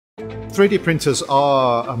3D printers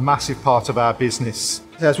are a massive part of our business.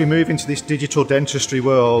 As we move into this digital dentistry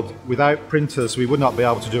world, without printers we would not be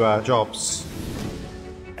able to do our jobs.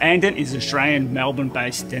 Andent is an Australian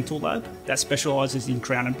Melbourne-based dental lab that specialises in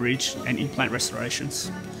crown and bridge and implant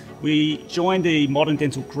restorations. We joined the Modern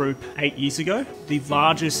Dental Group 8 years ago, the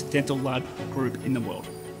largest dental lab group in the world.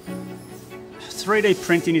 3D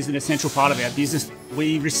printing is an essential part of our business.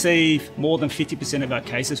 We receive more than 50% of our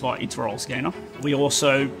cases via intraoral scanner. We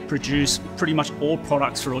also produce pretty much all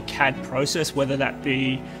products through a CAD process, whether that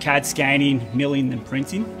be CAD scanning, milling and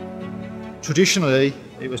printing. Traditionally,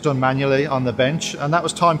 it was done manually on the bench, and that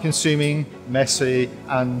was time-consuming, messy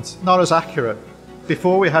and not as accurate.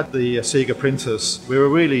 Before we had the Asiga printers, we were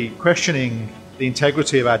really questioning the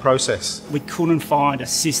integrity of our process. We couldn't find a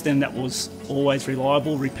system that was always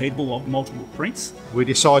reliable, repeatable of multiple prints. We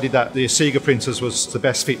decided that the Asiga printers was the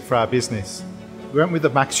best fit for our business. We went with the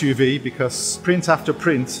Max UV because print after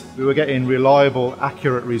print we were getting reliable,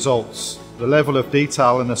 accurate results. The level of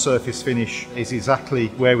detail and the surface finish is exactly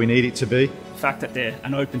where we need it to be. The fact that they're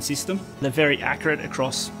an open system, they're very accurate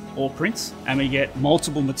across all prints, and we get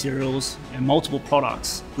multiple materials and multiple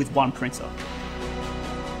products with one printer.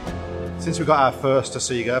 Since we got our first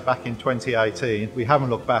Asiga back in 2018, we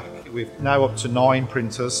haven't looked back. We're now up to 9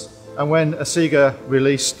 printers. And when Asiga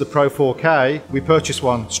released the Pro 4K, we purchased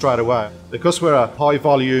one straight away. Because we're a high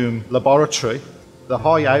volume laboratory, the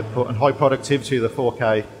high output and high productivity of the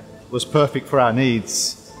 4K was perfect for our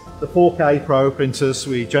needs. The 4K Pro printers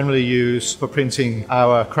we generally use for printing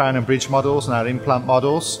our crown and bridge models and our implant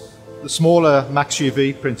models. The smaller Max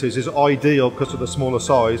UV printers is ideal because of the smaller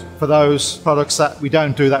size for those products that we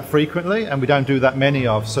don't do that frequently and we don't do that many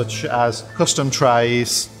of, such as custom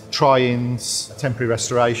trays, try-ins, temporary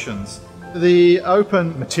restorations. The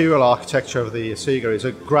open material architecture of the Asiga is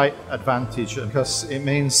a great advantage because it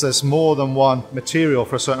means there's more than one material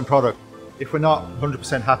for a certain product. If we're not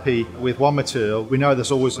 100% happy with one material, we know there's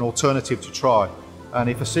always an alternative to try. And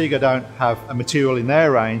if Asiga don't have a material in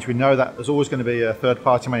their range, we know that there's always going to be a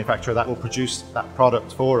third-party manufacturer that will produce that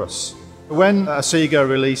product for us. When Asiga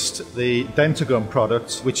released the Dentagum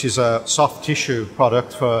product, which is a soft tissue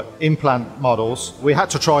product for implant models, we had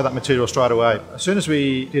to try that material straight away. As soon as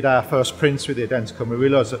we did our first prints with the Dentagum, we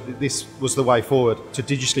realised that this was the way forward to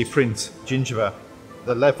digitally print gingiva.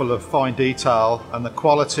 The level of fine detail and the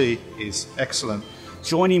quality is excellent.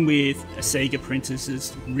 Joining with Asiga printers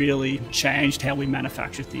has really changed how we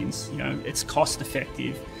manufacture things. You know, it's cost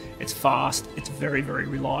effective, it's fast, it's very, very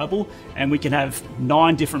reliable, and we can have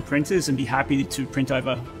 9 different printers and be happy to print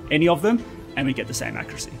over any of them and we get the same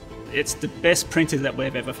accuracy. It's the best printer that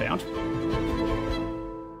we've ever found.